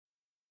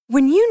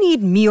When you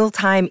need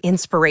mealtime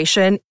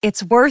inspiration,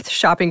 it's worth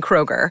shopping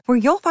Kroger, where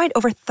you'll find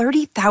over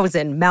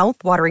 30,000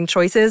 mouth-watering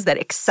choices that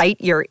excite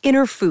your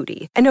inner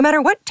foodie. And no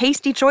matter what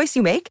tasty choice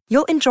you make,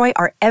 you'll enjoy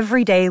our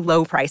everyday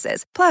low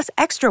prices, plus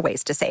extra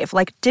ways to save,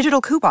 like digital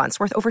coupons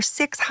worth over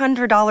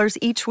 $600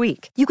 each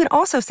week. You can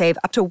also save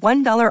up to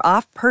 $1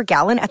 off per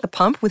gallon at the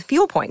pump with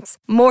fuel points.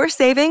 More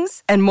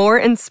savings and more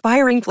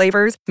inspiring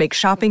flavors make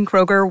shopping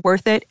Kroger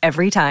worth it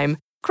every time.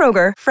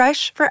 Kroger,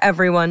 fresh for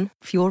everyone.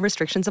 Fuel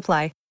restrictions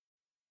apply.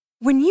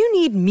 When you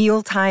need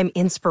mealtime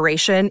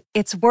inspiration,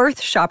 it's worth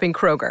shopping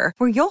Kroger,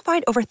 where you'll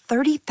find over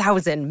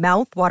 30,000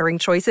 mouth-watering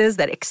choices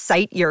that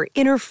excite your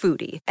inner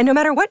foodie. And no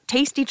matter what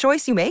tasty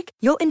choice you make,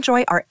 you'll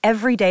enjoy our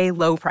everyday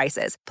low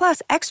prices,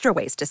 plus extra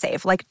ways to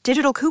save, like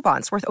digital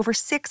coupons worth over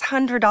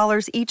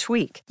 $600 each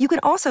week. You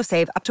can also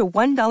save up to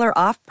 $1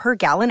 off per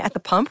gallon at the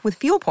pump with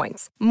fuel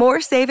points.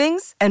 More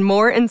savings and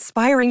more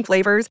inspiring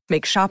flavors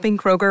make shopping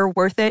Kroger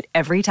worth it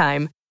every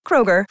time.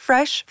 Kroger,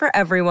 fresh for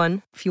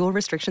everyone. Fuel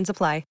restrictions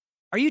apply.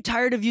 Are you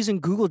tired of using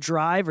Google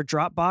Drive or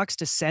Dropbox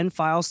to send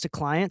files to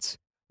clients?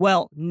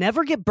 Well,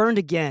 never get burned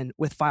again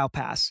with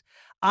FilePass.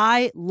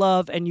 I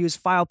love and use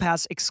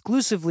FilePass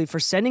exclusively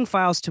for sending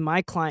files to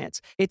my clients.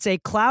 It's a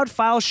cloud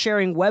file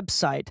sharing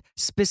website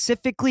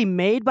specifically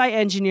made by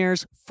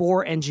engineers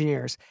for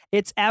engineers.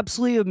 It's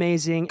absolutely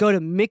amazing. Go to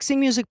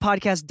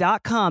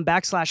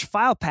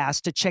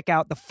mixingmusicpodcast.com/FilePass to check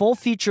out the full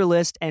feature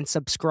list and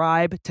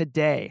subscribe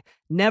today.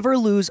 Never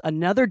lose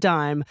another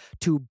dime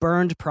to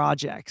burned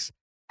projects.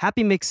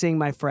 Happy mixing,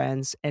 my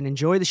friends, and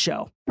enjoy the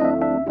show.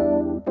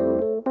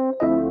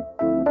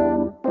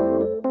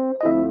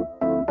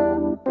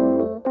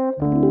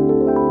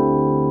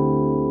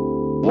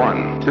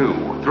 One, two,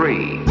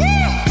 three.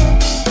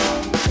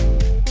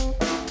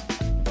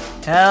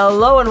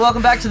 Hello and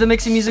welcome back to the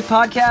Mixing Music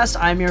Podcast.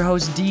 I'm your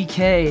host,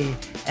 DK,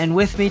 and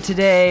with me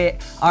today,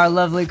 our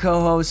lovely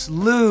co-host,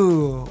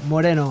 Lou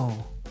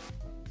Moreno.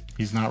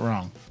 He's not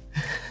wrong.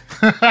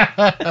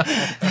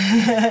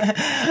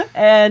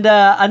 And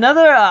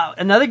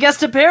another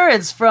guest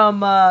appearance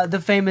from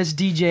the famous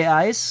DJ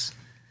Ice.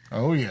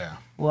 Oh yeah.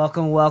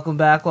 Welcome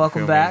back. We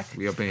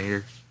up in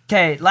here.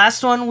 Okay,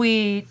 last one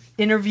we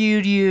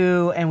interviewed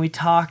you and we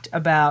talked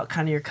about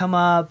kind of your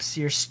come-ups,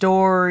 your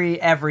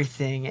story,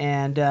 everything.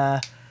 And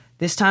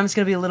this time it's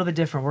going to be a little bit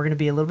different. We're going to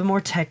be a little bit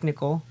more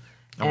technical.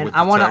 And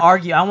I want to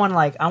argue. I want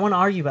to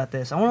argue about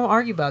this. I want to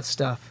argue about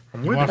stuff.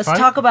 Let's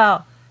talk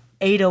about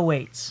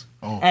 808s.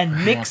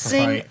 And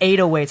mixing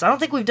 808s. I don't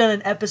think we've done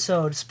an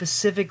episode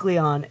specifically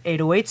on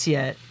 808s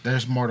yet.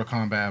 There's Mortal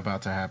Kombat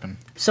about to happen.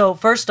 So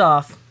first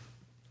off,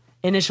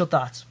 initial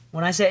thoughts.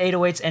 When I say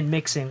 808s and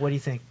mixing, what do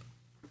you think?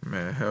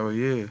 Man, hell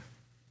yeah.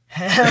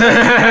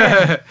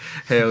 Hell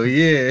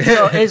yeah.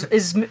 So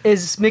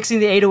is mixing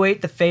the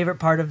 808 the favorite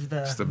part of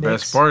the It's the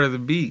mix? best part of the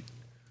beat.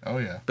 Oh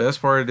yeah.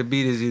 Best part of the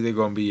beat is either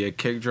going to be your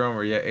kick drum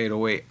or your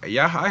 808.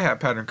 Your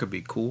hi-hat pattern could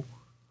be cool.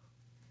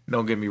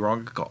 Don't get me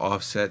wrong, it could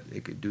offset,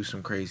 it could do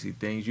some crazy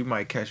things. You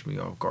might catch me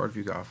off guard if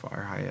you got a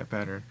fire hi-hat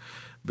pattern.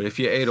 But if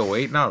your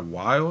 808 not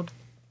wild,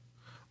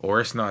 or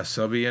it's not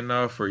subby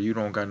enough, or you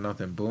don't got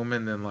nothing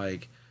booming, then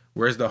like,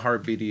 where's the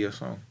heartbeat of your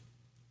song?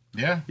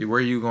 Yeah. Where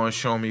you going to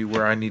show me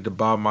where I need to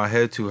bob my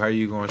head to? How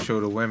you going to show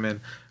the women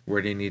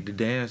where they need to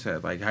dance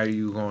at? Like, how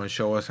you going to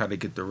show us how to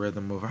get the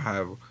rhythm of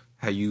how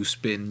you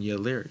spitting your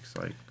lyrics?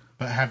 Like,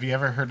 but have you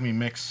ever heard me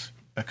mix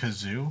a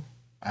kazoo?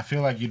 I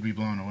feel like you'd be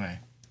blown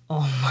away.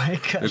 Oh my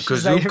gosh. the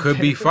kazoo could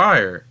be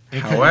fire.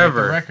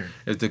 However, could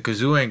if the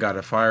kazoo ain't got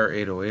a fire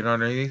 808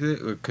 underneath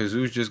it, the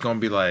kazoo's just gonna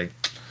be like,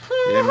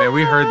 yeah, man,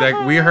 we heard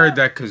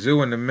that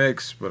kazoo in the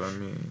mix, but I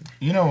mean,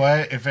 you know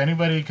what? If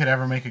anybody could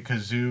ever make a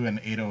kazoo and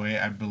 808,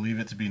 I'd believe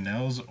it to be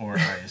Nels or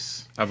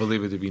Ice. I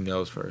believe it to be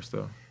Nels first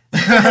though.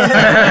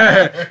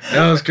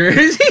 That was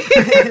crazy.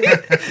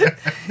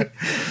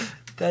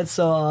 That's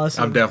so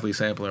awesome. I'm definitely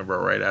sampling, bro,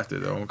 right after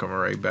though. I'm coming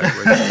right back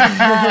with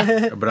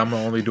it. But I'm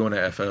only doing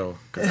the FL.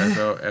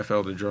 Because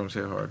FL, the drums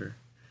hit harder.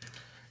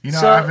 You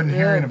know, I've been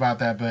hearing about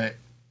that, but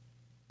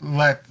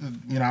I'm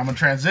going to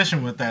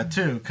transition with that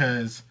too,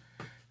 because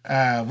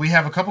we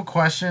have a couple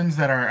questions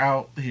that are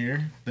out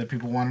here that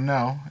people want to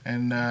know.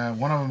 And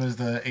one of them is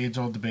the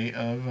age-old debate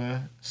of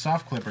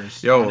soft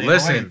clippers. Yo,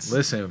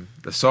 listen.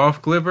 The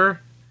soft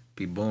clipper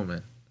be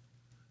booming.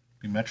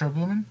 Be Metro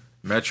booming?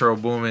 Metro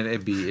booming,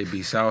 it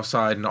be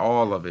Southside and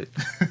all of it.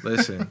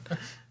 Listen,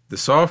 the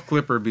soft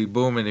clipper be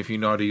booming if you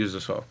know how to use a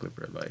soft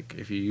clipper. Like,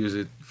 if you use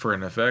it for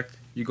an effect,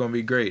 you're going to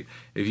be great.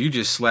 If you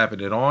just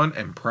slapping it on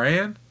and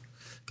praying,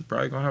 you're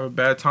probably going to have a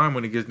bad time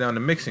when it gets down to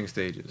mixing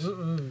stages.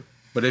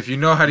 But if you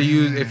know how to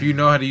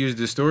use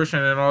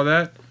distortion and all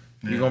that,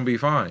 you're going to be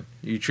fine.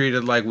 You treat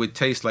it like with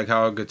taste, like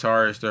how a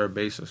guitarist or a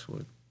bassist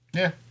would.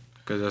 Yeah.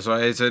 Because that's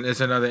why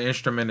it's another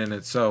instrument in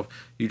itself.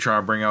 You try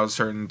to bring out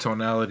certain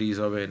tonalities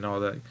of it and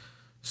all that.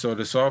 So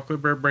the soft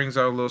clipper brings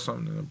out a little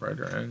something in the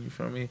brighter end. You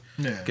feel me?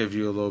 Yeah. Gives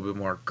you a little bit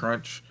more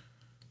crunch.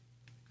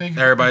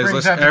 Everybody's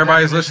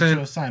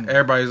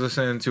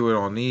listening to it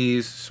on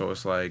these, so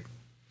it's like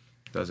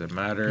doesn't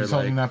matter. He's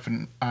holding up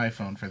an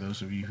iPhone for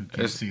those of you who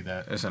can't see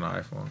that. It's an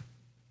iPhone.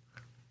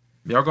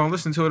 y'all gonna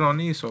listen to it on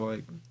these. So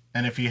like,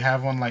 And if you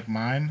have one like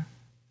mine,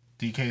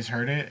 DK's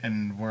heard it,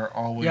 and we're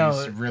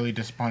always really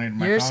disappointed in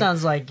my Yours phone.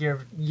 sounds like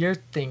your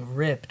thing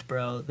ripped,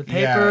 bro. The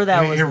paper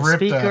that was it the ripped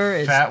speaker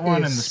the fat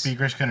one, and the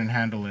speakers couldn't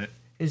handle it.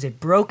 Is a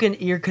broken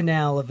ear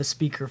canal of a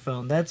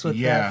speakerphone. That's what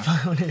that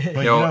phone is.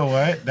 But you know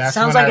what? That's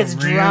sounds what like I it's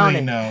really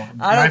drowning. know.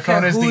 I don't My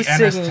phone care is the who's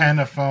NS10 singing.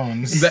 of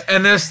phones. the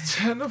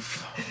NS10 of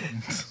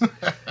phones.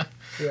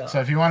 Yeah.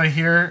 So if you want to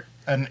hear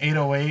an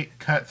 808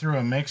 cut through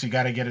a mix, you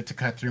got to get it to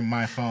cut through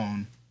my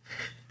phone.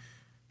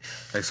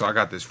 Hey, so I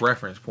got this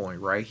reference point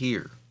right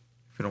here.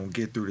 If it don't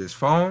get through this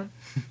phone,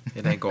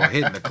 it ain't gonna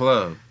hit in the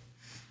club.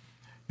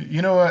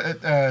 You know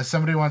what?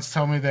 Somebody once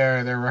told me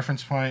their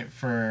reference point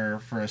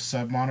for a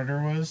sub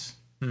monitor was.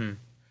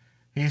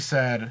 He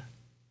said,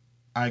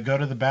 "I go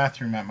to the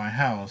bathroom at my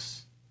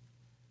house,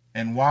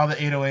 and while the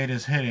 808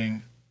 is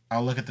hitting,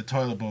 I'll look at the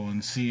toilet bowl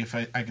and see if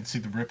I can see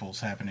the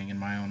ripples happening in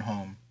my own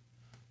home."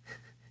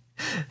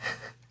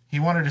 He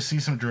wanted to see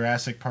some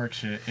Jurassic Park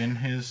shit in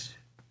his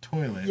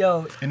toilet.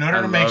 Yo, in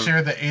order to make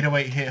sure the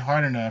 808 hit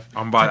hard enough.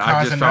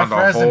 I just found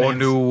a whole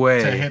new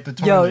way to hit the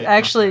toilet. Yo,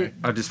 actually,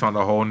 I just found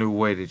a whole new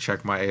way to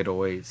check my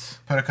 808s.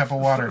 Put a cup of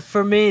water.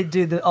 For me,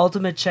 dude, the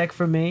ultimate check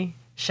for me.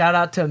 Shout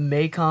out to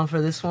Maycon for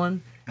this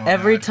one. Oh,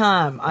 Every God.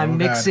 time I'm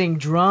mixing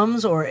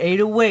drums or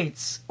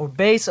 808s or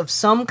bass of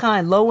some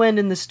kind, low end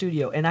in the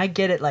studio, and I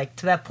get it like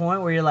to that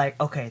point where you're like,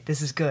 okay,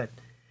 this is good.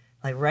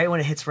 Like right when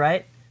it hits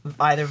right,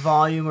 either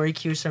volume or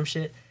EQ or some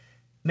shit,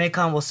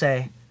 Maycon will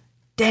say,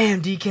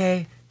 "Damn,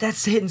 DK,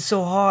 that's hitting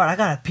so hard. I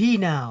gotta pee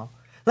now."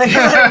 Like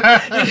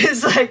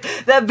it's like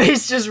that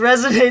bass just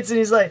resonates, and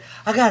he's like,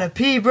 "I gotta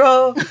pee,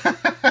 bro,"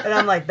 and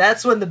I'm like,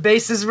 "That's when the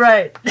bass is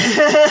right."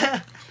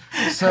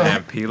 So,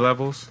 Man, P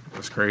levels?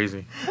 That's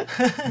crazy.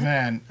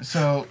 man,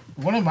 so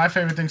one of my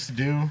favorite things to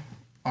do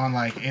on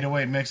like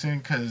 808 mixing,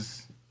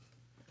 because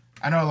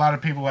I know a lot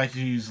of people like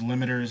to use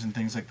limiters and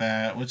things like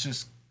that, which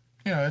is,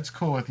 you know, it's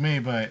cool with me,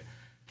 but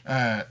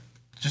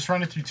just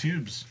run it through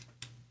tubes.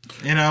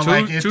 You know,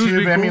 like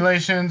tube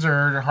emulations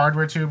or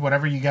hardware tube,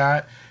 whatever you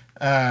got.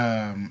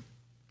 But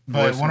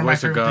one of my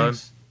favorite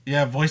things.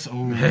 Yeah, voice.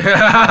 Oh,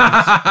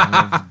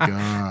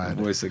 God.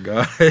 Voice of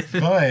God.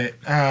 But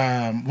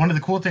one of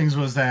the cool things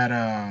was that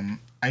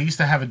I used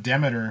to have a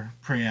Demeter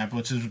preamp,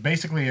 which is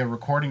basically a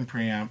recording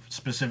preamp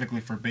specifically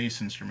for bass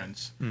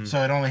instruments.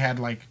 So it only had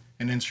like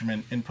an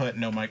instrument input,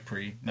 no mic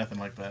pre, nothing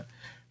like that.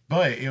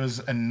 But it was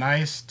a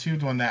nice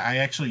tubed one that I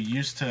actually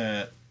used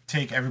to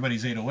take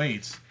everybody's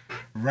 808s,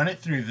 run it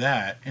through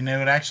that, and it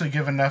would actually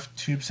give enough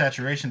tube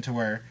saturation to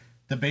where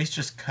the bass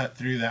just cut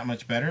through that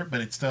much better,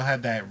 but it still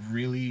had that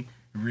really,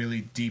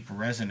 really deep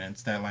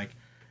resonance that, like,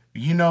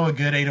 you know, a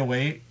good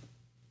 808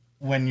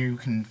 when you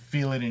can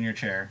feel it in your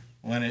chair.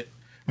 When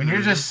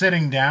you're just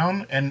sitting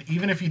down, and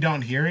even if you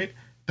don't hear it,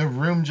 the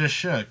room just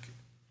shook,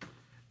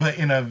 but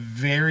in a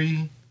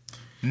very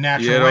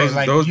natural way.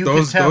 Like you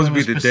could tell it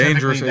was be the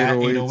dangerous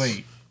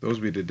 808s. Those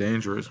be the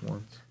dangerous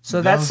ones.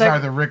 So those are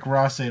the Rick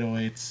Ross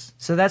 808s.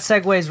 So that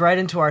segues right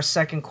into our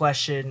second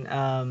question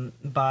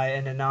by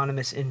an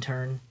anonymous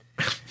intern.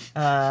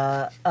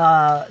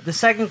 The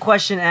second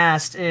question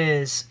asked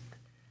is,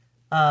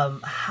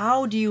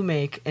 how do you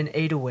make an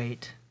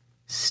 808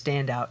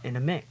 stand out in a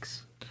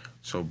mix?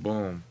 So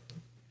boom.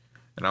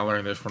 And I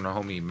learned this from the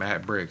homie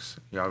Matt Bricks.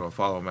 Y'all go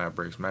follow Matt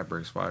Bricks. Matt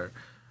Bricks fire.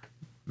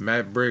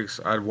 Matt Bricks,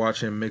 I'd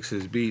watch him mix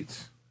his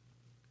beats.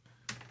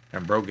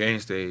 And bro game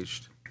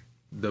staged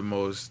the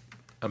most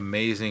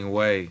amazing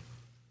way.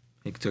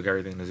 He took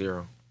everything to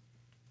zero.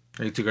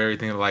 He took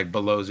everything to like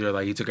below zero.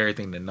 Like he took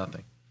everything to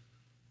nothing.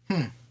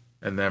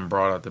 And then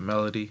brought out the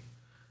melody.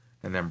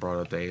 And then brought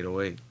out the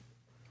 808.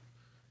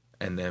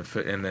 And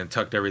then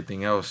tucked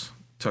everything else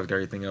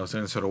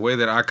in. So the way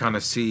that I kind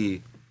of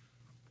see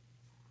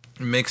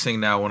mixing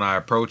now when I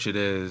approach it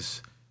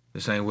is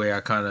the same way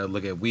I kind of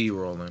look at weed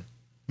rolling.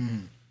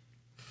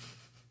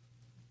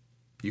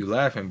 You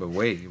laughing, but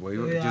wait.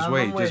 Yeah, just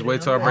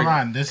wait till I break. Hold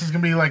on, this is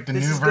gonna be like the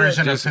new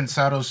version of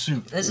Pensado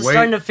Soup. This is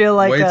starting to feel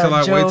like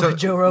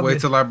Joe Rogan.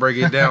 Wait till I break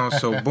it down.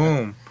 So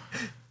boom,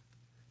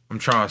 I'm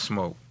trying to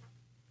smoke.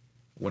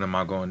 What am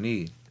I gonna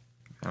need?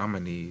 And I'm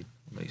gonna need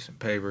some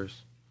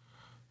papers.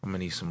 I'm gonna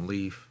need some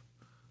leaf.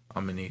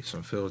 I'm gonna need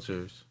some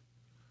filters.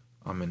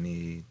 I'm gonna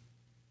need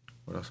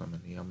what else? I'm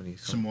gonna need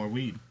some more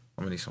weed.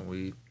 I'm gonna need some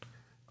weed.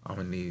 I'm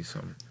gonna need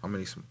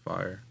some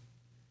fire.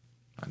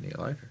 I need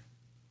a lighter.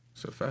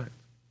 It's a fact.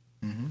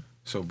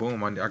 So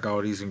boom, I got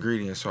all these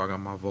ingredients. So I got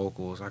my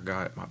vocals, I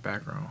got my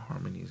background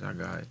harmonies, I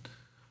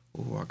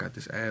got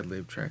this ad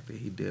lib track that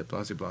he did,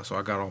 blah blah blah. So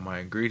I got all my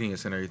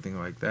ingredients and everything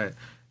like that.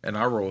 And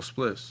I roll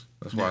spliffs.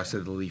 That's why I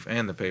said the leaf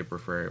and the paper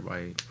for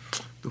everybody.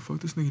 The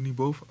fuck, this nigga need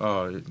both?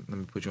 Let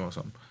me put you on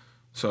something.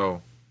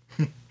 So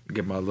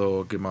get my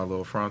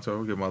little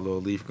fronto, get my little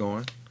leaf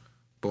going.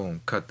 Boom,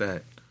 cut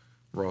that.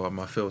 Roll up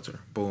my filter.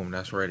 Boom,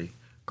 that's ready.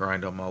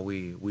 Grind up my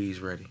weed. Weed's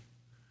ready.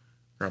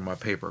 Grab my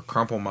paper.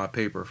 Crumple my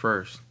paper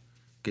first.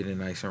 Get it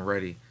nice and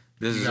ready.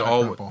 This is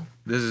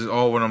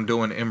all what I'm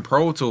doing in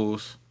Pro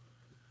Tools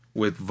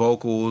with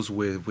vocals,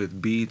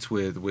 with beats,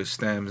 with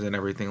stems and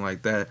everything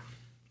like that.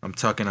 I'm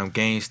tucking, I'm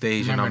gain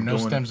stage, Remember, and I'm no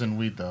doing stems in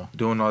weed though.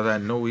 doing all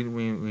that. No, we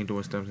ain't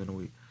doing stems in the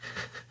week.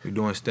 We're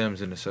doing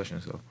stems in the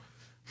session, so.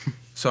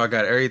 So I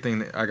got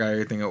everything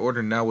in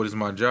order. Now what is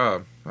my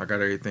job? I got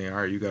everything.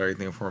 All right, you got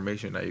everything in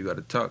formation. Now you got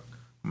to tuck.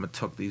 I'm gonna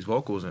tuck these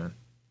vocals in.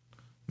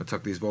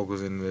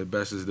 The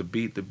best is the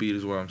beat. The beat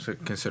is what I'm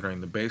considering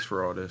the bass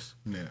for all this.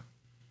 Yeah.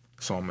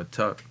 So I'm gonna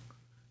tuck.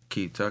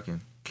 Keep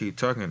tucking.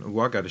 Ooh,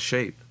 I got a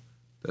shape.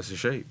 That's a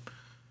shape.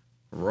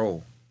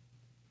 Roll.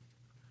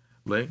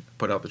 Lick.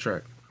 Put out the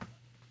track.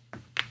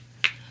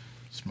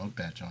 Smoke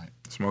that joint.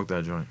 You feel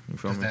me?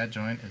 Because that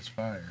joint is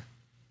fire.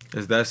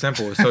 It's that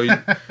simple. So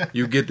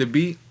you get the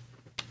beat.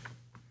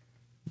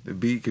 The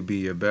beat could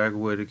be a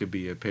backwood, it could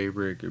be a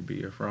paper, it could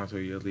be a frontal,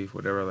 your leaf,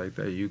 whatever like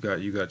that. You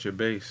got your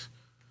bass.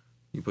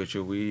 You put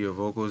your weed, your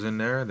vocals in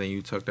there, then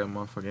you tuck that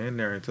motherfucker in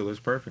there until it's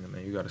perfect, and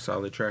then you got a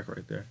solid track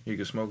right there. You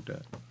can smoke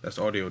that. That's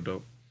audio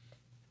dope.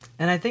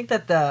 And I think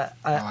that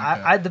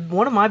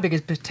one of my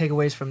biggest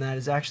takeaways from that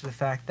is actually the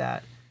fact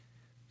that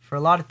for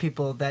a lot of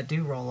people that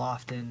do roll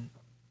often,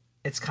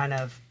 it's kind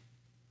of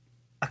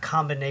a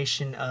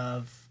combination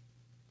of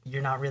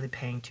you're not really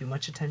paying too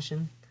much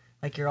attention.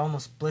 Like you're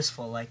almost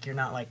blissful. Like you're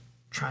not like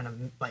trying to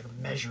like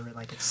measure it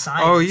like it's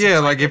science. Oh yeah,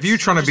 it's like if you're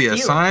trying to be a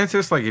feel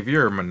scientist, like if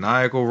you're a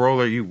maniacal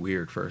roller, you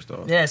weird first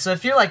off. Yeah, so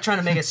if you're like trying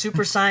to make it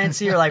super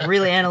sciencey or like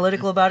really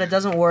analytical about it,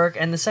 doesn't work.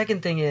 And the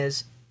second thing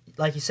is,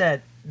 like you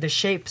said, the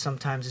shape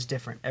sometimes is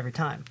different every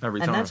time.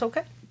 And that's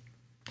okay.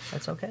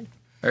 That's okay.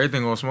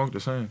 Everything gonna smoke the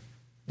same.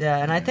 Yeah,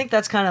 and I think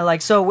that's kind of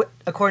like, so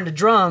according to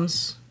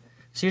drums,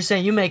 so you're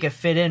saying you make it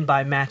fit in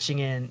by matching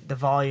in the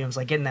volumes,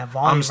 like getting that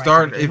volume. I'm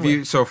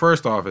starting, so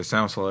first off, it's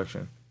sound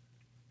selection.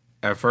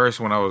 At first,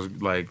 when I was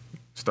like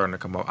starting to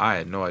come up, I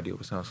had no idea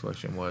what sound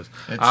selection was.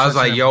 I was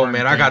like, yo,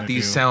 man, I got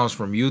these sounds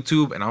from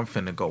YouTube and I'm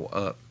finna go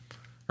up.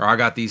 Or I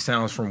got these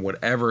sounds from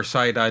whatever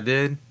site I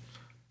did.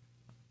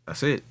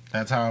 That's it.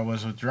 That's how I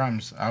was with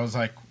drums. I was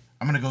like,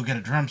 I'm gonna go get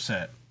a drum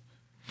set.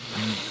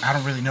 I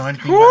don't really know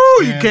anything about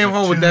you came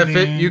home with that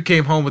You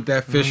came home with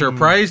that Fisher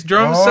Price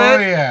drum set.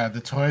 Oh yeah, the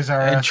Toys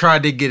R Us. And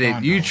tried to get it.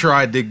 Bundle. You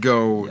tried to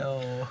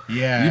go.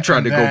 Yeah. You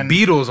tried to go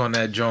Beatles on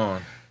that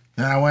John.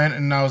 Then I went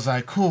and I was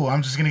like, cool.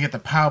 I'm just gonna get the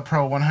POW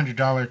Pro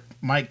 $100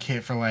 mic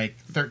kit for like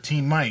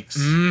 13 mics.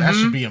 Mm-hmm. That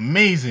should be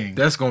amazing.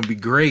 That's gonna be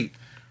great.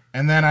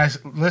 And then I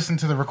listened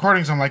to the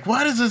recordings. I'm like,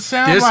 what does it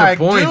sound like?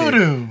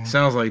 Doo-doo.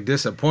 Sounds like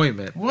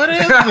disappointment. What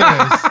is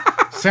this?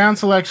 Sound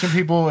selection,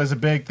 people, is a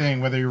big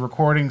thing. Whether you're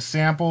recording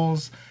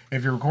samples,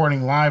 if you're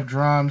recording live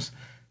drums,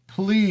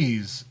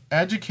 please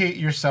educate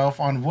yourself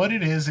on what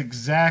it is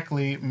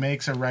exactly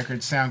makes a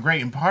record sound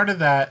great. And part of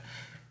that,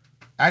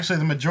 actually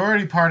the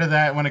majority part of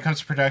that when it comes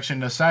to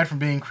production, aside from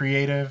being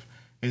creative,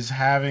 is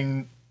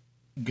having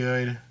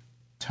good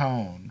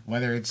tone.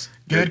 Whether it's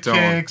good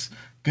kicks,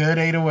 good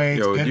 808s,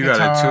 good you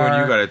guitar.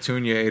 You gotta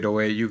tune your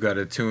 808. You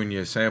gotta tune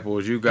your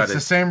samples. It's the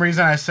same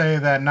reason I say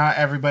that not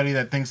everybody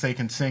that thinks they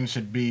can sing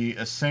should be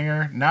a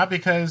singer. Not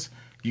because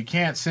you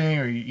can't sing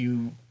or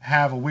you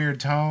have a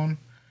weird tone,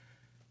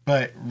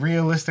 but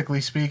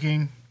realistically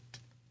speaking,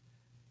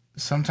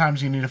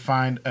 sometimes you need to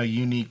find a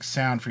unique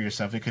sound for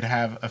yourself. It could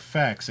have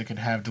effects, it could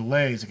have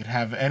delays, it could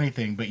have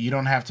anything, but you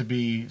don't have to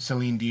be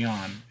Celine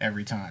Dion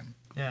every time.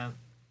 Yeah.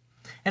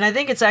 And I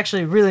think it's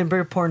actually really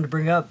important to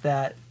bring up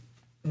that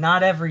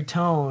not every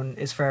tone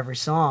is for every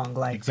song.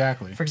 Like,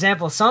 exactly. For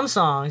example, some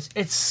songs,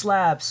 it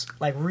slaps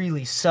like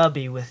really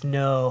subby with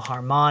no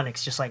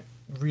harmonics, just like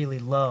really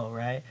low,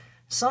 right?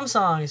 Some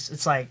songs,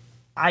 it's like,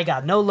 I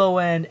got no low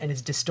end and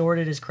it's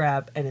distorted as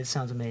crap and it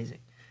sounds amazing.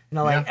 You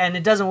know, like, and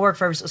it doesn't work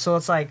for every, so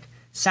it's like,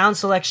 sound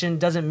selection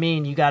doesn't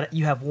mean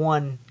you have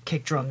one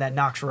kick drum that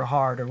knocks real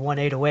hard or one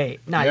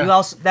 808. No, you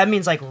also, that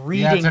means like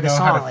reading the song. You have to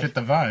know how to fit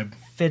the vibe.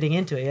 Fitting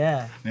into it,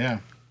 yeah. Yeah.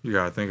 You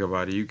gotta think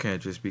about it. You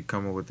can't just be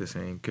coming with the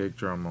same kick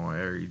drum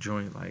on every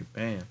joint. Like,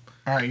 bam.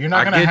 All right, you're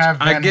not gonna have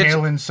Van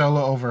Halen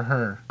solo over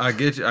her. I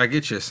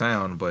get your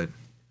sound, but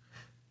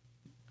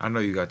I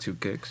know you got two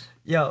kicks.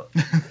 Yo,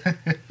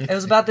 it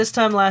was about this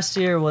time last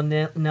year when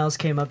Nels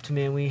came up to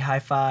me and we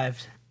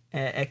high-fived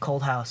at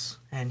Cold House,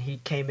 and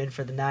he came in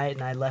for the night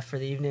and I left for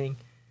the evening. And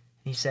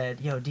he said,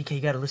 "Yo, DK,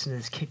 you got to listen to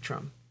this kick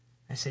drum."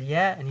 I said,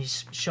 "Yeah," and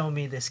he's showing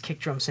me this kick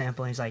drum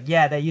sample. And he's like,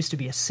 "Yeah, that used to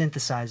be a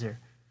synthesizer."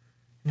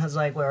 And I was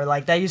like, "Where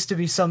like that used to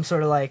be some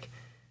sort of like,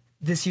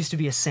 this used to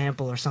be a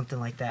sample or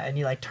something like that," and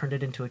he like turned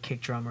it into a kick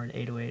drum or an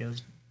 808. It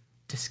was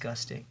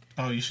disgusting.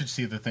 Oh, you should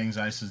see the things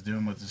Ice is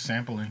doing with the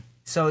sampling.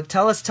 So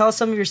tell us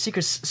some of your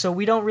secrets. So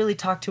we don't really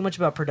talk too much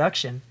about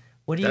production.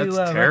 What do you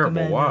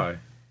recommend? Why?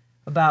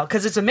 About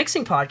because it's a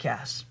mixing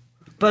podcast.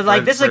 But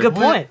like this is a good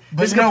point.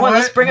 This is a good point.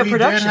 Let's bring up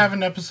production. We did have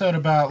an episode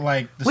about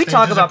like the stages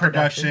talk about of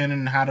production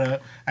and how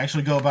to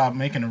actually go about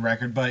making a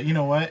record. But you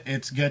know what?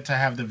 It's good to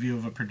have the view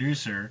of a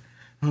producer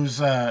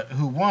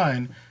who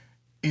one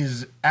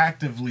is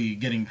actively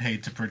getting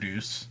paid to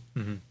produce.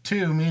 Mm-hmm.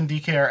 Two, me and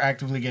DK are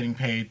actively getting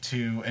paid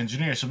to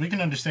engineer, so we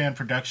can understand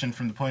production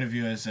from the point of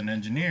view as an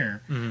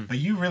engineer. Mm-hmm. But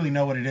you really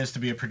know what it is to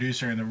be a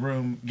producer in the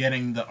room,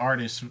 getting the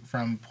artist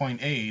from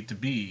point A to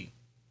B.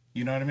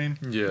 You know what I mean?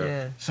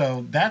 Yeah.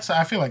 So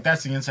I feel like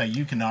that's the insight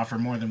you can offer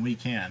more than we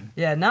can.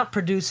 Yeah, not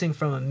producing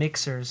from a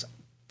mixer's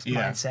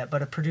mindset,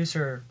 but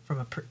producing from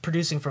a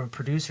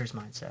producer's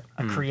mindset,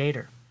 a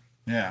creator.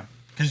 Yeah,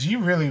 because you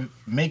really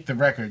make the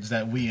records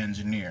that we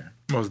engineer.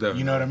 Most definitely.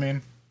 You know what I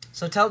mean?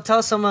 So tell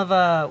us some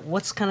of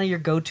what's kind of your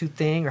go-to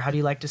thing, or how do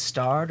you like to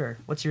start, or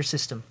what's your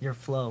system, your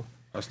flow?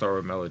 I'll start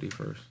with melody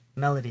first.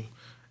 Melody.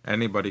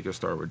 Anybody can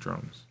start with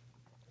drums.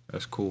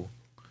 That's cool.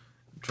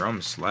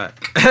 Drums slap.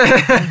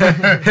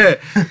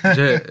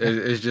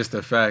 It's just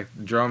a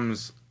fact.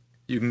 Drums,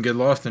 you can get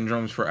lost in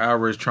drums for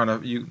hours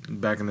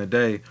back in the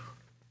day,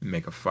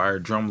 make a fire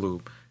drum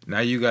loop. Now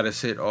you got to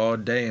sit all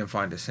day and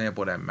find a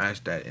sample that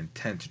matched that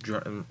intense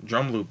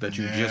drum loop that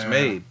you just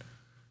made.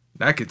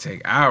 That could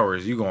take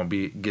hours. You're going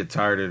to get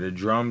tired of the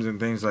drums and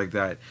things like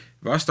that.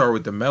 If I start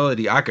with the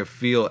melody, I could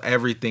feel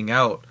everything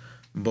out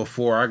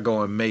before I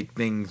go and make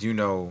things,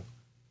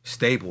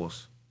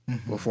 staples.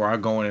 Before I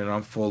go in and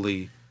I'm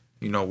fully,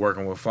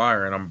 working with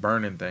fire and I'm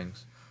burning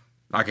things.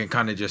 I can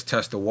kind of just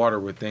test the water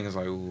with things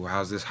like, ooh,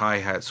 how's this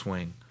hi-hat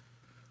swing?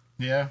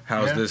 Yeah.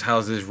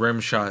 How's this rim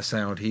shot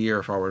sound here?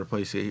 If I were to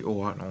place it, I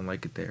don't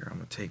like it there. I'm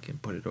going to take it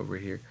and put it over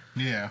here.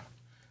 Yeah.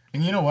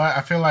 And you know what?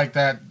 I feel like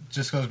that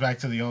just goes back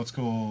to the old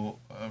school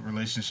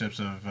relationships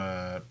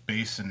of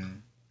bass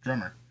and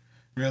drummer.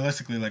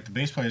 Realistically, like, the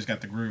bass player's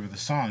got the groove of the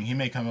song. He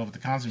may come up with the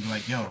concept and be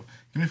like, yo,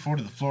 give me 4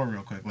 to the floor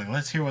real quick. Like,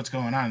 let's hear what's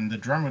going on. And the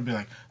drummer would be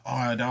like,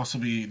 oh, it'd also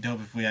be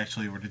dope if we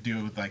actually were to do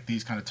it with, like,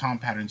 these kind of tom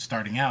patterns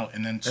starting out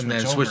and then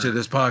switch to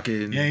this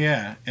pocket.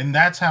 Yeah. And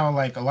that's how,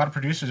 like, a lot of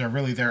producers are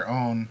really their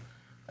own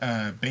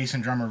bass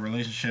and drummer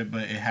relationship,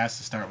 but it has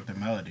to start with the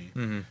melody.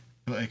 Mm-hmm.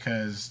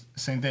 Because,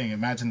 same thing,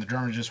 imagine the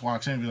drummer just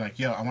walks in and be like,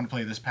 yo, I want to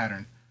play this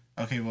pattern.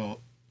 Okay,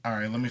 well, all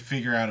right, let me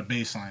figure out a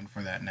bass line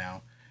for that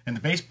now. And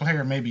the bass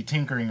player may be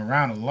tinkering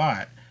around a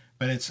lot,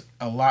 but it's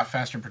a lot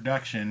faster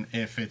production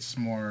if it's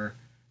more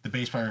the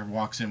bass player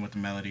walks in with the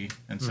melody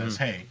and says,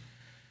 hey,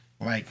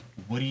 like,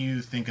 what do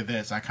you think of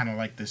this? I kind of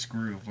like this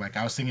groove. Like,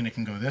 I was thinking it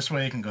can go this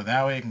way, it can go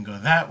that way, it can go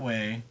that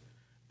way.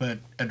 But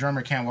a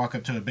drummer can't walk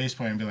up to a bass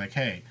player and be like,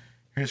 hey,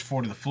 here's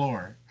 4 to the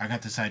floor. I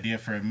got this idea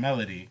for a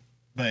melody,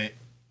 but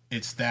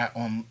that's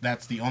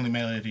the only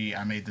melody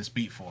I made this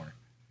beat for.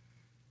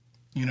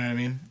 You know what I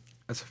mean?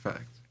 That's a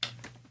fact.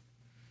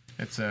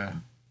 It's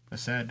a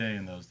sad day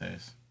in those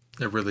days.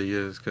 It really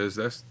is, because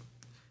it's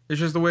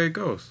just the way it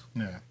goes.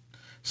 Yeah.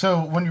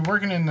 So when you're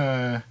working in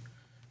the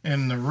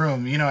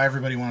room,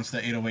 everybody wants the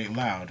 808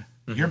 loud.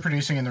 Mm-hmm. You're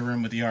producing in the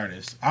room with the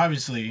artist.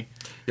 Obviously,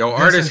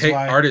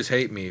 artists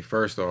hate me,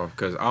 first off,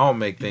 because I don't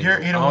make things. Your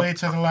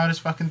 808s are the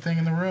loudest fucking thing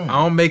in the room.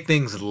 I don't make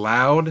things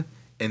loud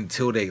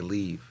until they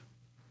leave.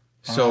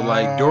 So,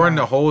 like, during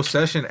the whole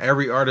session,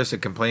 every artist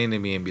would complain to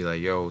me and be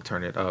like, yo,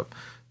 turn it up,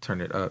 turn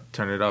it up,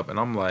 turn it up. And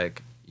I'm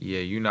like,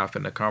 yeah, you're not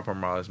finna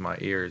compromise my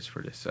ears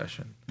for this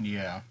session.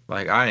 Yeah.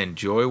 Like, I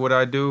enjoy what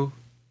I do,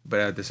 but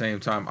at the same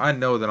time, I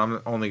know that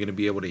I'm only going to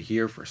be able to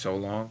hear for so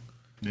long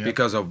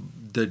because of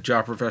the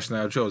job profession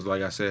I chose.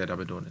 Like I said, I've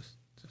been doing this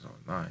since I was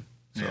 9.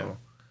 So,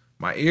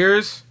 my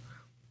ears,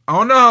 I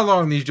don't know how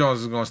long these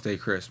Jones is going to stay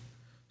crisp.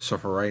 So,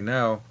 for right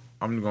now,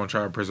 I'm going to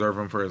try to preserve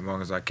them for as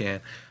long as I can.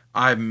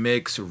 I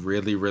mix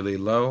really, really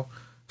low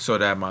so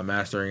that my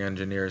mastering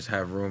engineers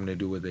have room to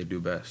do what they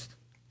do best.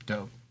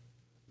 Dope.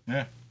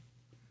 Yeah.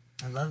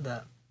 I love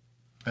that.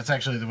 That's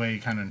actually the way you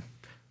kind of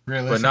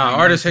realistically. But nah,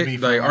 artists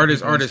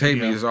hate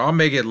me. So I'll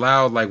make it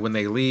loud. Like when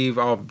they leave,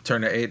 I'll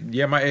turn the 8.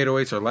 Yeah, my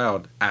 808s are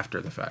loud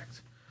after the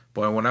fact.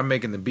 But when I'm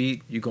making the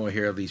beat, you're gonna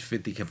hear at least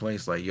 50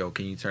 complaints like, "Yo,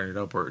 can you turn it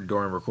up?" Or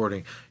during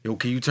recording, "Yo,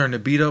 can you turn the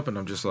beat up?" And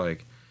I'm just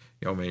like,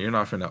 "Yo, man, you're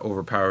not finna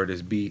overpower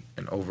this beat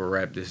and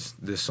overrap this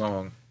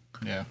song."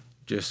 Yeah.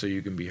 Just so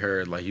you can be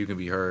heard. Like you can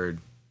be heard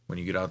when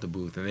you get out the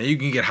booth, and then you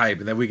can get hype,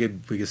 and then we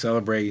could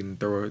celebrate and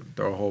throw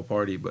a whole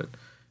party. But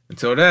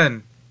until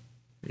then,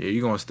 yeah,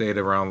 you're gonna stay at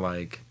around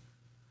like,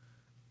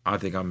 I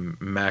think I'm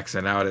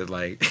maxing out at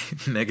like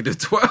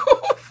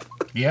 -12.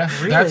 Yeah,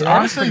 really? That's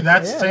honestly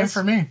that's same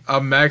for me.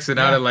 I'm maxing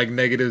out at like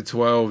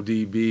 -12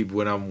 dB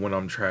when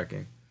I'm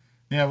tracking.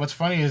 Yeah, what's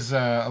funny is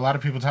a lot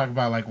of people talk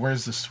about like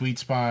where's the sweet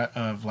spot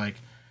of like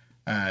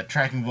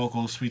tracking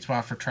vocals, sweet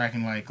spot for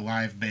tracking like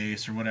live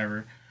bass or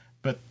whatever.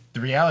 But the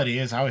reality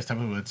is, I always tell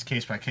people it's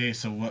case by case.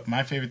 So what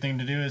my favorite thing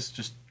to do is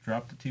just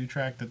drop the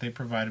 2-track that they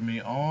provided me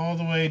all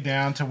the way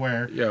down to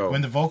where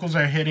when the vocals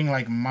are hitting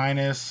like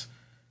minus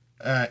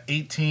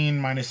 18,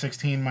 minus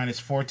 16, minus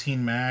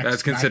 14 max.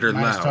 That's considered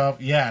minus loud.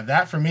 12. Yeah,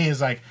 that for me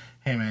is like,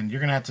 hey man, you're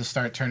going to have to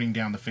start turning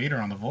down the fader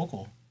on the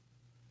vocal.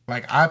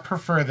 Like, I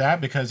prefer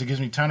that because it gives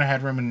me a ton of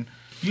headroom. And,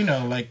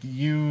 like,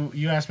 you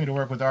asked me to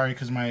work with Ari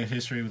because of my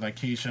history with, like,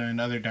 Keisha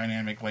and other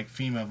dynamic, like,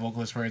 female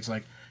vocalists where it's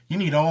like, you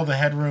need all the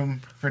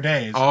headroom for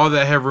days. All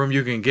the headroom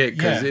you can get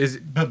because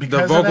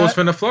the vocals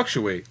finna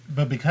fluctuate.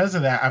 But because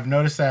of that, I've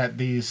noticed that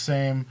these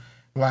same,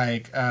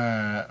 like,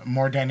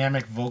 more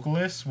dynamic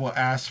vocalists will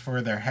ask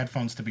for their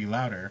headphones to be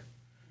louder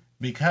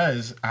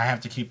because I have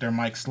to keep their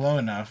mic low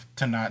enough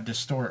to not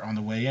distort on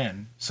the way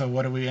in. So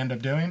what do we end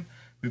up doing?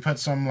 We put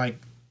some, like,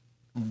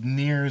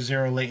 near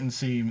zero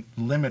latency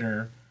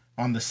limiter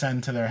on the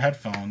send to their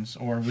headphones,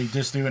 or we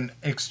just do an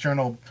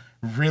external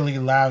really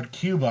loud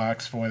cue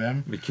box for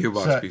them. The cue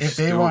box So be if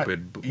they stupid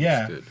want- boosted.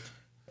 yeah.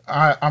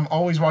 I'm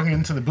always walking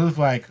into the booth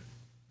like,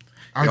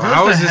 are Yo, those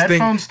how the is this thing?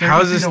 headphones 30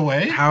 How is feet this?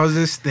 away? How is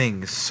this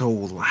thing so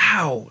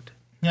loud?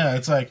 Yeah,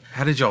 it's like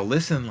How did y'all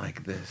listen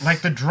like this?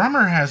 the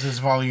drummer has his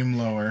volume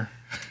lower.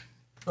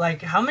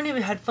 Like, how many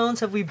headphones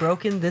have we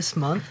broken this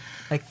month?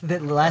 Like, the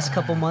last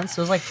couple months?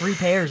 It was like 3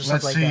 pairs or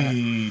Let's something like that.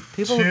 see,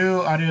 People-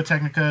 2 Audio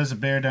Technicas, a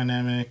Bear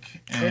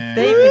Dynamic, and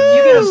If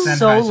you get them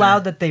so Sennheiser.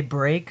 loud that they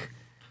break,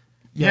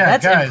 Yeah,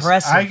 that's guys,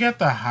 impressive. I get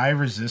the high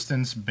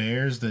resistance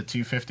Bears, the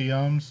 250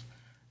 ohms.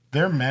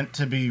 They're meant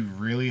to be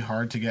really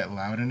hard to get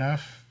loud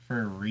enough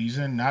for a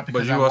reason, not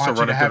because you I also want you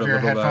run to it have through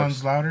your the little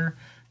headphones labs. louder,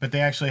 but they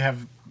actually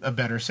have a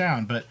better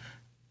sound. But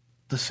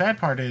the sad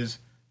part is,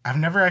 I've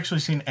never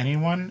actually seen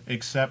anyone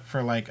except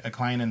for like a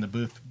client in the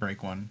booth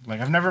break one. Like,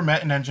 I've never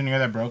met an engineer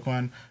that broke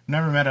one. I've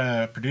never met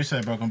a producer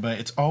that broke one, but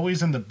it's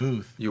always in the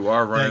booth. you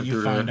are running you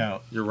through find the.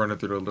 out. You're running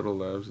through the little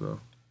labs though.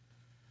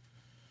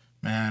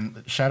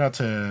 Man, shout out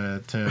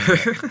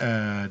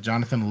to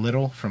Jonathan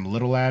Little from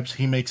Little Labs.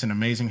 He makes an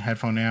amazing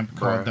headphone amp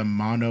called Bruh. the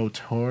Mono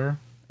Tour.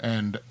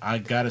 And I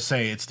gotta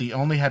say, it's the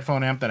only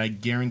headphone amp that I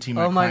guarantee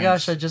my Oh my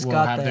clients gosh, I just will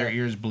got have their that.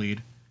 ears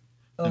bleed.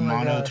 Oh The my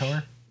Mono gosh.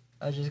 Tour.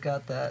 I just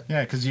got that.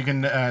 Yeah, because you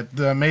can.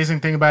 The amazing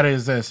thing about it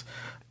is this: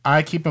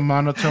 I keep a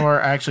Mono Tour.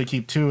 I actually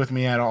keep 2 with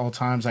me at all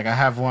times. Like, I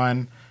have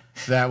one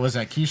that was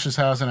at Keisha's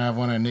house, and I have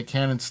one at Nick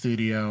Cannon's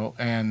studio.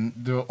 And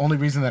the only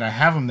reason that I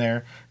have them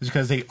there is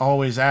because they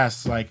always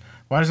ask, like,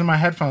 why doesn't my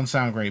headphones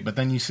sound great? But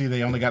then you see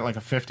they only got like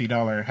a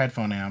 $50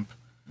 headphone amp,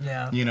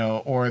 Yeah. you know,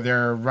 or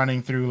they're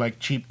running through like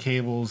cheap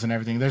cables and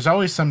everything. There's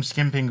always some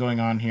skimping going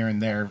on here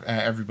and there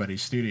at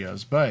everybody's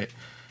studios. But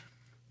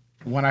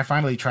when I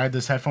finally tried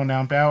this headphone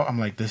amp out, I'm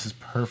like, this is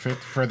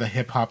perfect for the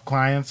hip hop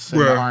clients and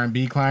the Right.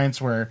 R&B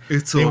clients where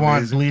It's so they want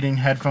amazing. bleeding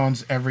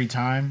headphones every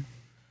time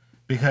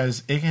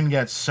because it can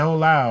get so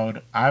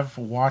loud. I've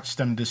watched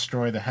them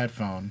destroy the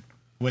headphone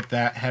with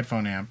that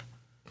headphone amp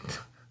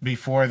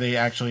before they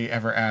actually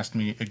ever asked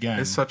me again.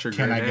 It's such a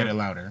can great I get amp. it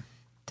louder?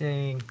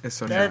 Dang. It's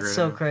such a That's great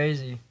so amp.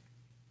 crazy.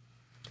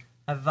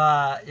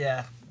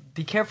 Yeah.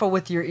 Be careful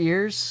with your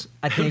ears.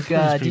 I think These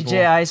people.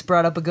 DJ Ice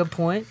brought up a good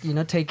point. You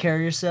know, take care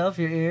of yourself,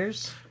 your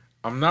ears.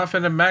 I'm not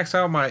finna max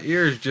out my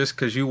ears just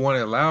because you want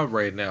it loud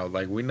right now.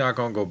 Like, we're not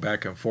gonna go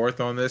back and forth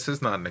on this.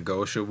 It's not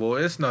negotiable.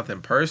 It's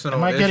nothing personal.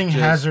 Am I It's getting just,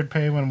 hazard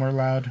pay when we're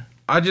loud?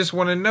 I just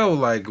want to know,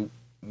 like,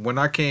 when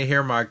I can't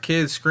hear my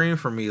kids scream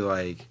for me,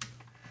 like,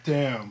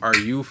 Damn. are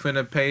you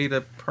finna pay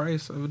the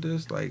price of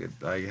this? Like,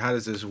 how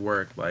does this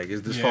work? Like,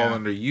 is this fall Yeah.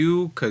 under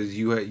you because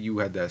you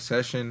had that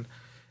session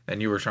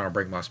and you were trying to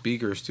break my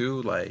speakers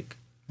too? Like,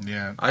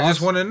 Yeah. I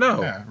just want to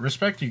know. Yeah,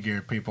 respect you,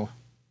 gear people.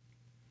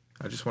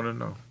 I just want to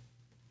know.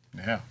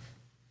 Yeah.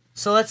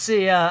 So let's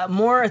see.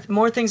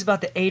 More things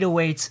about the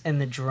 808s and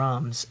the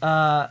drums.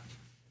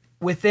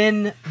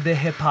 Within the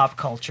hip hop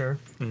culture,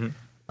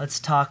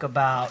 let's talk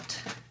about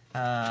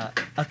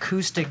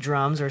acoustic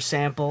drums or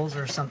samples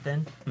or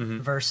something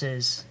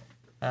versus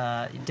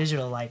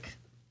digital like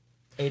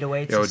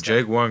 808s. Yo, and stuff.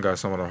 Jake One got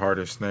some of the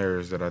hardest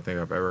snares that I think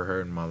I've ever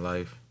heard in my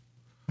life.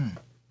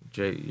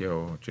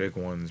 Jake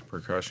One's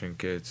percussion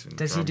kits and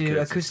Does he drum do kits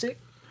and- acoustic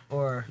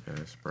or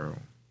Yes, bro.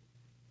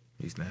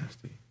 He's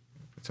nasty.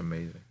 It's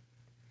amazing.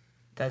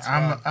 that's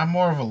I'm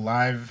more of a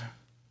live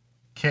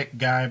kick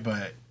guy,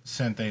 but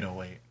synth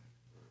 808.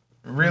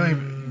 Really,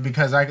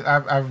 because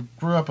I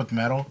grew up with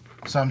metal,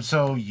 so I'm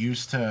so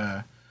used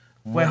to.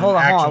 Wait, hold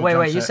on.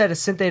 Wait. You said a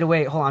synth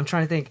 808. Hold on, I'm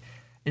trying to think.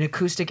 An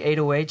acoustic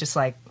 808, just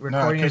like no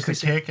recording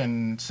acoustic kick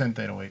and synth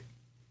 808.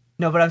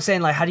 No, but I'm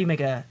saying like, how do you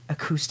make a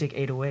acoustic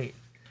 808?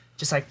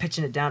 Just like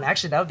pitching it down.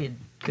 Actually, that would be a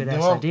good ass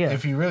Well, idea.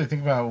 if you really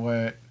think about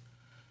what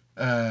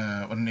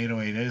an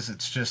 808 is,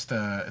 it's just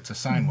it's a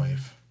sine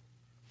wave.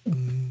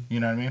 You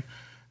know what I mean?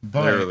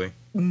 But, Literally.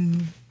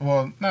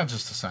 Well, not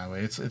just a sine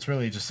wave. It's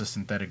really just a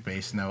synthetic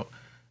bass note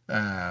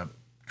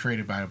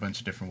created by a bunch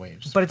of different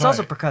waves. but it's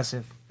also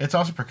percussive. It's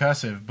also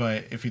percussive,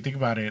 but if you think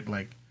about it,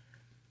 like,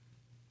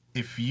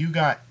 if you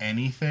got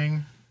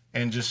anything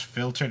and just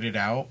filtered it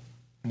out,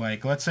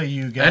 like, let's say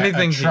you get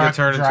Anything a can truck get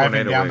turned into an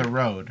driving down 808. the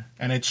road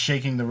and it's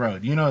shaking the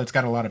road. You know it's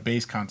got a lot of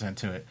bass content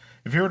to it.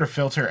 If you were to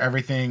filter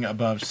everything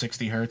above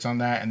 60 hertz on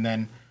that and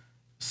then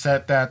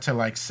set that to,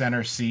 like,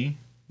 center C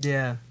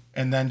Yeah.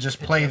 and then just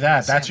play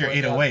that, that's your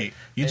sample it, 808.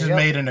 You There just you go.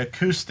 made an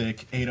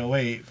acoustic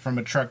 808 from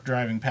a truck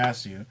driving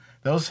past you.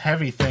 Those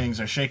heavy things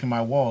are shaking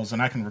my walls,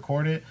 and I can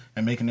record it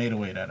and make an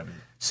 808 out of it.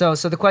 So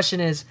the question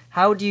is,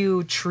 how do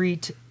you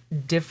treat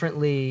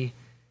differently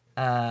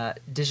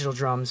digital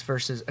drums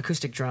versus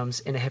acoustic drums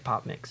in a hip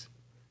hop mix?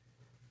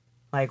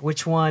 Like,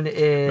 which one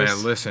is?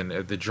 Man, listen,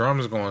 if the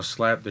drum's gonna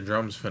slap, the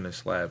drum's finna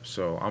slap.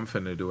 So I'm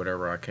finna do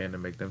whatever I can to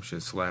make them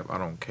shit slap. I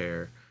don't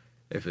care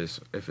if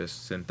it's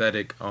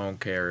synthetic. I don't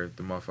care if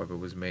the motherfucker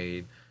was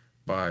made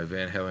by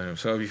Van Halen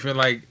himself. You feel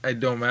like it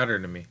don't matter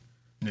to me.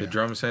 The Yeah.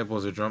 drum sample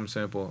is a drum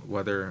sample,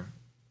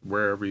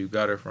 wherever you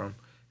got it from.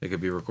 It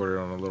could be recorded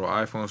on a little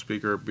iPhone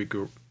speaker, be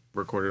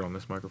recorded on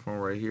this microphone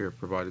right here,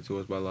 provided to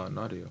us by Loud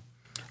Audio.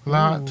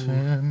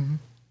 Latin.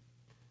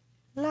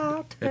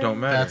 It don't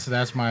matter.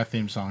 That's my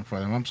theme song for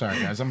them. I'm sorry,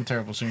 guys. I'm a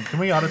terrible singer. Can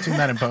we auto-tune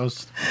that in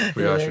post?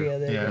 We got There you. you go,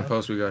 there you Yeah. In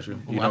post, we got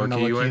you. You I know don't what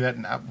key you in?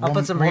 that. I'll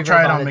put some we'll reverb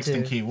try it on on it, mixed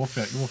in too. key. We'll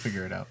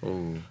figure it out.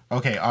 Oh,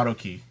 Okay, auto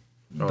key.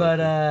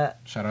 But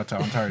Shout out to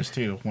Antares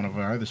too, one of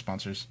our other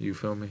sponsors. you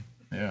feel me?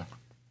 Yeah.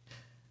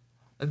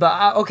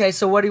 okay.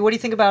 So what do you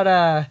think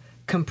about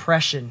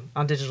compression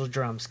on digital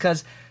drums?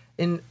 Because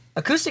in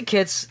acoustic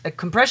kits,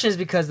 compression is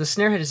because the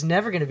snare head is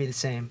never going to be the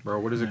same. Bro,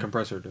 what does a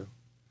compressor do?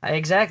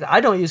 Exactly.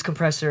 I don't use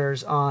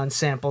compressors on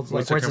samples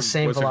What's where a it's the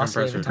same what's a velocity.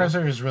 compressor every time.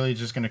 Compressor is really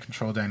just going to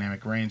control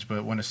dynamic range,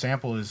 but when a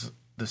sample is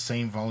the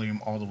same volume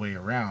all the way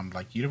around,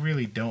 like you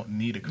really don't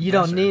need a compressor. You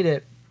don't need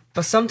it,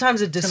 but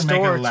sometimes it It's distorts.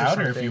 going to make it or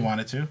louder if something. you want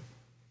it to.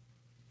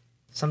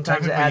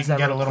 Sometimes it Technically, you adds can that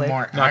get a little click.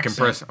 more Not accent.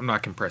 compressing. I'm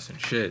not compressing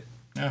shit.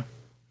 Yeah.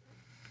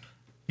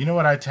 You know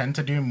what I tend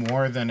to do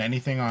more than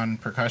anything on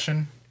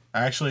percussion?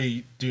 I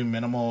actually do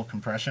minimal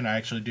compression. I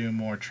actually do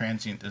more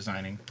transient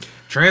designing.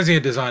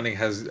 Transient designing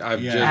has. I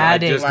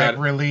Adding, just like got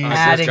release,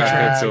 adding got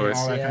tracks, into and it.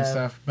 all that kind of Yeah.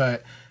 stuff.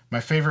 But my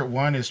favorite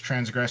one is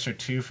Transgressor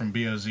 2 from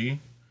BOZ.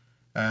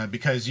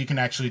 Because you can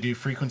actually do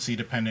frequency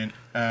dependent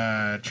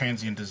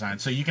transient design.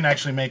 So you can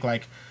actually make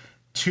like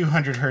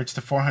 200 hertz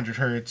to 400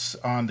 hertz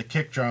on the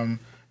kick drum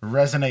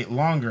resonate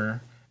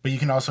longer, but you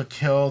can also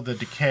kill the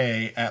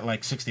decay at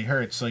like 60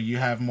 hertz. So you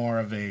have more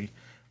of a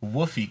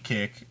woofy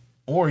kick,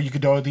 or you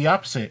could do the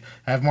opposite,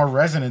 have more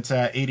resonance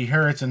at 80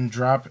 hertz and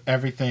drop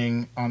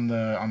everything on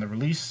the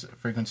release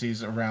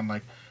frequencies around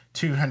like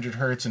 200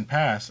 hertz and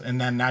pass. And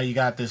then now you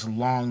got this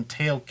long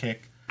tail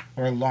kick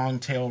or long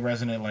tail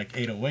resonant like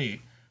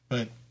 808.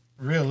 But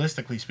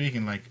realistically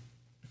speaking, like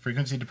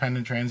frequency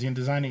dependent transient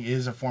designing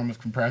is a form of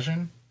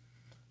compression,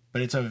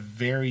 but it's a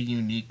very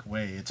unique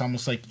way. It's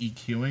almost like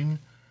EQing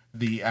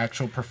the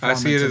actual I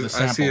performance see it of the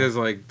as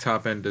sample. like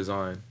top end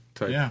design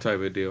type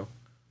of deal.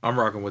 I'm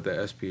rocking with the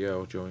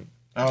SPL joint.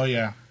 Oh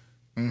yeah,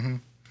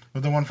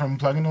 with the one from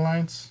Plugin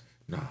Alliance.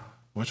 No,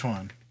 Which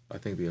one? I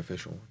think the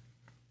official one.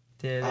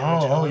 The Oh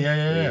original one.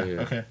 yeah.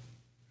 Yeah. Okay.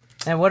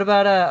 And what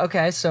about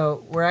okay?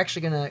 So we're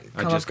actually gonna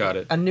come just up got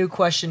with it. a new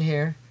question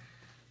here.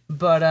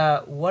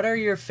 But what are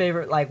your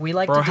favorite? Like we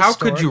like Bro, to how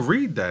distort. could you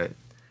read that?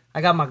 I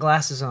got my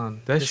glasses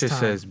on. That this shit time.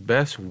 says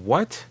best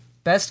what?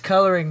 best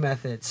coloring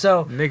method.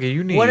 So Nigga,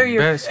 you need What are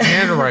your- best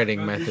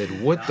handwriting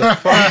method. What the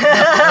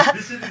fuck,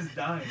 This shit is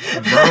dying.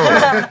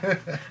 bro?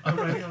 I'm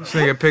writing on This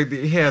nigga picked.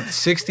 He had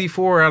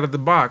 64 out of the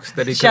box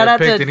that he could Shout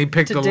have out picked, to- and he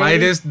picked to the Dave.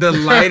 lightest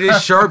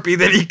Sharpie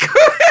that he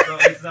could. no,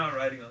 it's not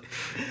writing on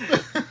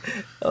it.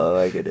 oh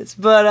my goodness.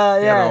 But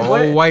He had yeah. a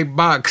what- whole white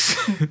box,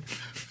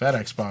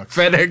 FedEx box.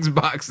 FedEx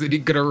box that he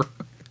could have.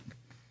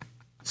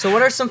 so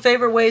what are some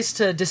favorite ways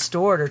to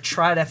distort or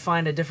try to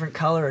find a different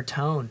color or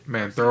tone?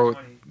 Man, throw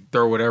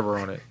whatever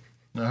on it.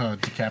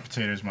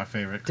 Decapitator is my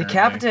favorite. currently.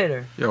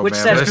 Decapitator. Yo, which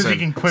man, says Because listen. he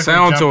can quickly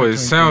Sound jump toys,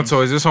 between sound things.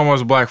 toys. It's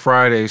almost Black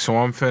Friday, so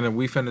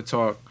we finna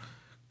talk.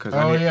 Cause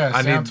Oh, yeah,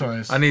 I sound need,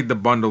 toys. I need the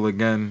bundle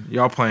again.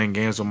 Y'all playing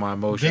games with my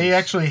emotions. They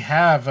actually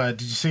have.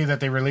 Did you see that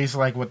they released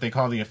like what they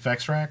call the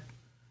effects rack?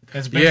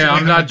 It's basically yeah,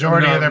 I'm the not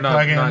majority no, of their not,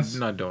 plugins. Mm.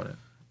 Not doing it.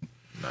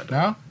 Not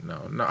doing No?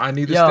 it. No. I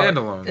need the Yo,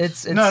 standalones.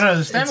 It's No, the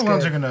it's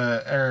standalones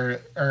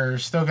good. are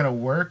still gonna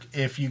work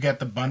if you get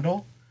the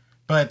bundle,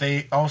 but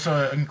they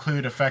also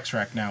include effects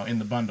rack now in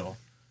the bundle.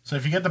 So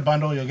if you get the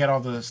bundle, you'll get all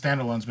the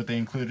standalones, but they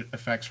include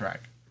effects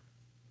rack.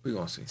 We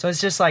gonna see. So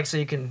it's just like so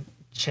you can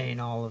chain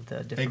all of the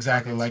different.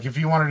 Exactly. plugins. Like if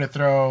you wanted to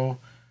throw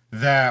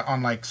that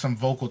on like some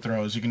vocal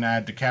throws, you can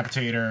add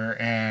Decapitator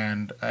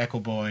and Echo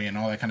Boy and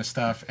all that kind of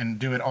stuff, and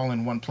do it all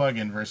in one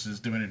plugin versus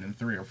doing it in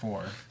 3 or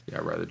 4. Yeah,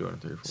 I'd rather do it in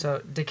 3 or 4.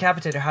 So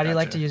decapitator. How do you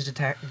like Gotcha. to use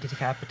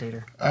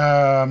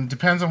decapitator?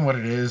 Depends on what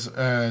it is.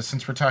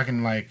 Since we're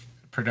talking like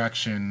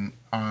production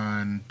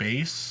on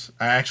bass,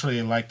 I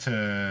actually like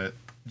to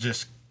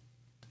just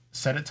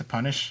set it to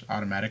punish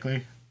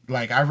automatically.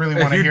 Like I really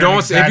want to if hear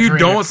you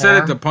don't set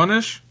it to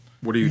punish,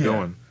 what are you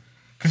doing?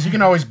 because you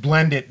can always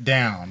blend it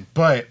down,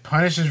 but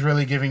punish is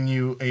really giving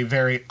you a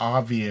very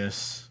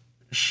obvious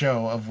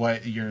show of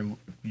what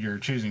you're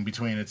choosing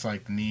between. It's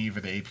like the Neve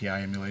or the API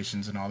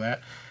emulations and all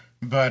that.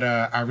 But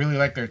I really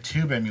like their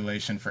tube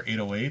emulation for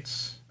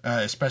 808s,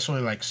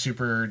 especially like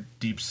super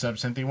deep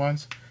sub-synthy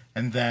ones,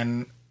 and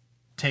then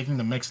taking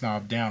the mix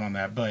knob down on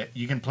that. But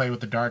you can play with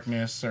the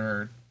darkness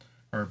or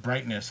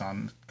brightness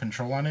on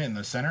control on it in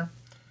the center.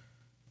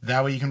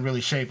 That way you can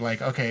really shape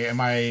like, okay, am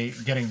I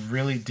getting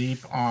really deep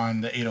on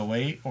the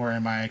 808 or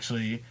am I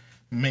actually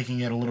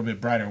making it a little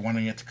bit brighter,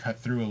 wanting it to cut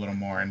through a little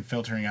more and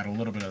filtering out a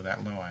little bit of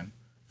that low end.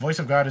 Voice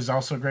of God is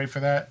also great for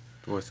that.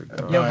 Voice of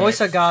God. Yo, But-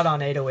 Voice of God on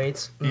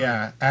 808s.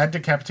 Yeah, add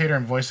Decapitator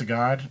and Voice of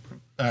God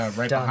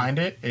right Done. behind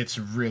it. It's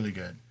really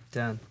good.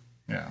 Done.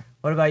 Yeah.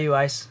 What about you,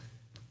 Ice?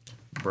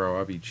 Bro,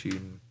 I be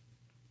cheating.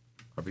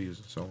 I be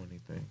using so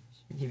many things.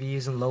 You be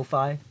using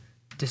lo-fi,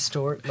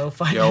 distort,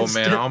 lo-fi. Yo,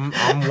 distort? man,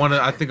 I'm one of.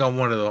 I think I'm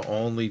one of the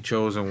only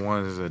chosen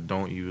ones that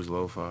don't use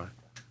lo-fi.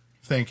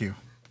 Thank you.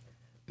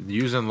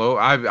 Using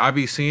I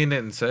be seeing it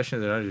in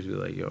sessions and I just be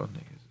like, yo, niggas,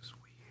 this is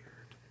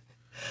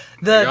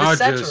weird. The y'all just-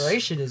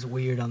 saturation is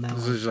weird on that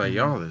This one. is like,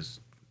 y'all is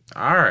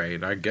All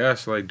right, I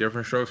guess like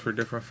different strokes for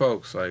different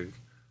folks. Like,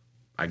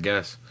 I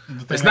guess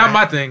it's thing not I-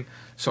 my thing.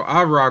 So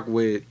I rock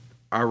with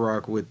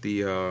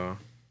the.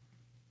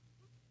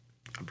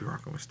 I'll be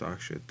rocking with stock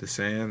shit. The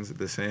Sans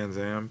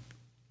amp.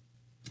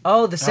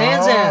 Oh, the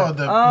Sans amp.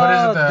 What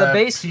is it? The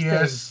bass thing.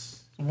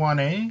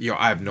 PS1A? Yo,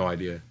 I have no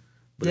idea.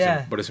 But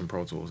Yeah. But it's in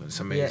Pro Tools and it's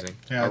amazing.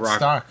 Yeah, I it's rock.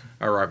 stock.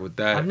 I rock with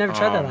that. I've never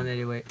tried that on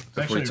 808.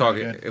 actually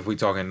really good. If we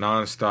talking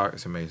non-stock,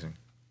 it's amazing.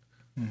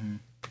 Mm-hmm.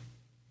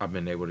 I've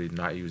been able to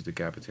not use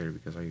Decapitator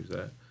because I use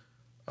that.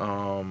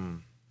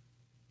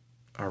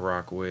 I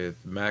rock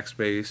with Max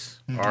Bass,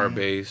 R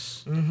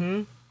Bass,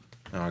 Mm-hmm.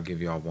 and I'll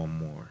give y'all one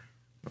more.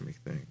 Let me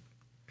think.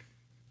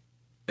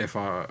 If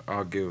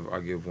I'll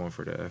give one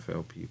for the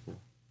FL people.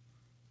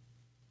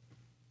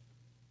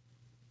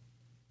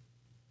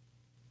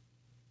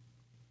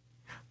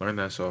 Learn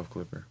that soft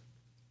clipper.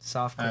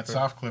 Soft clipper. That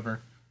soft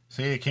clipper.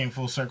 See, it came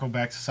full circle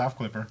back to soft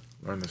clipper.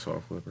 Learn the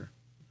soft clipper.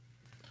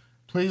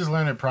 Please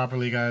learn it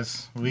properly,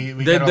 guys. We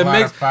The get a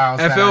lot of files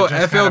that are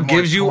just FL kinda more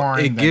gives you torn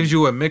than- gives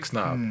you a mix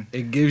knob.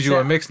 It gives you So-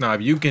 a mix knob.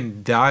 You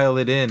can dial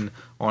it in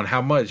on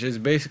how much. It's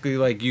basically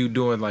like you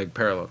doing like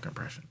parallel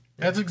compression.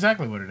 That's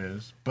exactly what it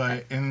is,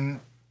 but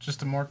in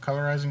just a more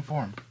colorizing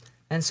form.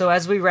 And so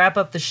as we wrap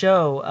up the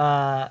show,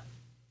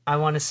 I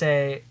want to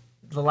say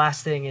the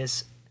last thing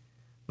is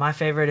my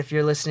favorite. If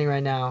you're listening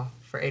right now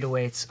for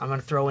 808s, I'm going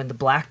to throw in the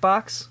Black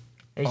Box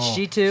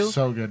HG2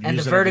 so good. and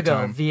Use the it every Vertigo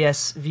time.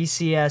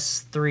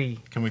 VCS3.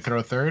 Can we throw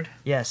a third?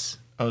 Yes.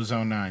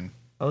 Ozone 9.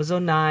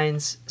 Ozone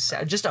 9s,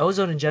 just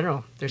Ozone in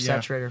general. Their Yeah.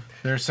 saturator.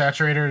 Their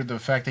saturator, the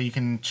fact that you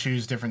can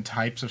choose different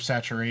types of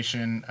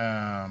saturation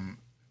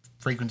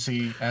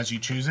frequency as you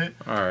choose it.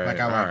 All right, Like,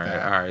 I like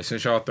that. All right.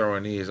 Since y'all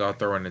throwing these, I'll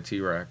throw in the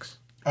T-Rex.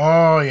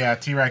 Oh, yeah.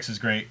 T-Rex is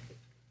great.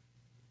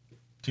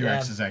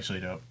 T-Rex Yeah. is actually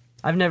dope.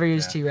 I've never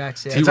used Yeah.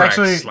 T-Rex yet. It's T-Rex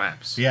actually-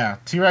 slaps. Yeah,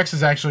 T-Rex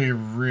is actually a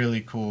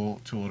really cool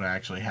tool to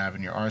actually have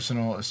in your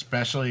arsenal,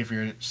 especially if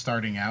you're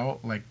starting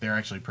out. Like, they're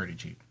actually pretty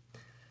cheap.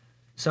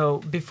 So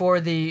before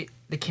the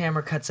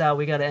camera cuts out,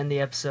 we got to end the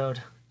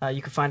episode.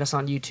 You can find us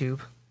on YouTube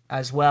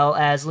as well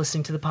as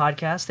listening to the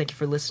podcast. Thank you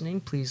for listening.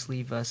 Please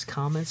leave us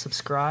comments,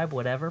 subscribe,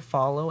 whatever,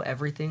 follow,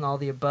 everything, all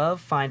the above.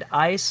 Find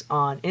Ice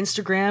on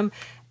Instagram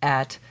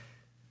at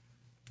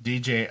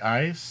DJ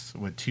Ice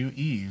with 2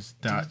 E's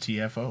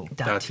 .tfo.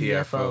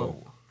 .tfo.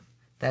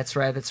 That's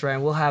right, that's right.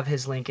 And we'll have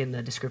his link in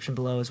the description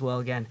below as well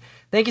again.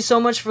 Thank you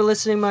so much for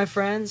listening, my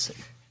friends.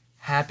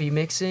 Happy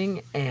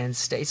mixing and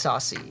stay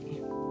saucy.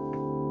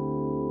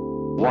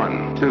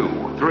 1, 2,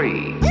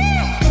 3.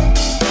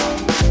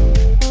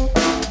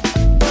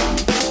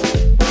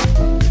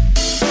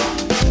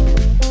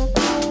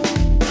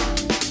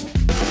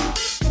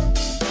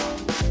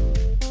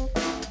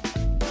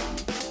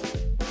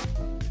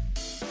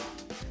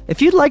 If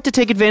you'd like to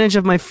take advantage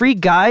of my free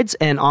guides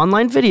and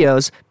online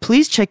videos,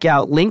 please check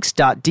out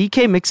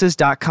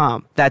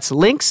links.dkmixes.com. That's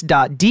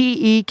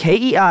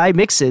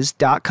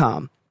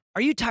links.dekeimixes.com.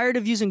 Are you tired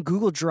of using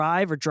Google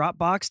Drive or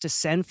Dropbox to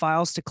send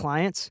files to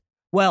clients?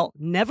 Well,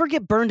 never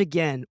get burned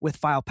again with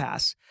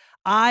FilePass.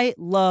 I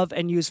love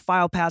and use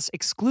FilePass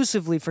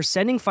exclusively for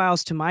sending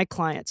files to my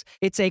clients.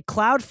 It's a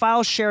cloud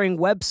file sharing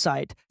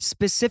website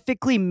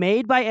specifically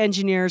made by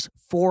engineers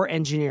for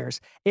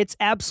engineers. It's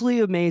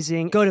absolutely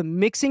amazing. Go to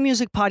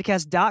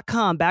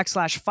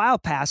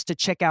mixingmusicpodcast.com/FilePass to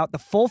check out the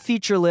full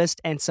feature list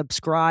and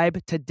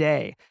subscribe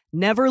today.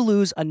 Never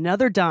lose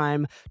another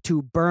dime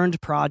to burned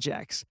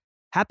projects.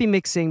 Happy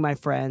mixing, my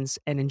friends,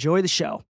 and enjoy the show.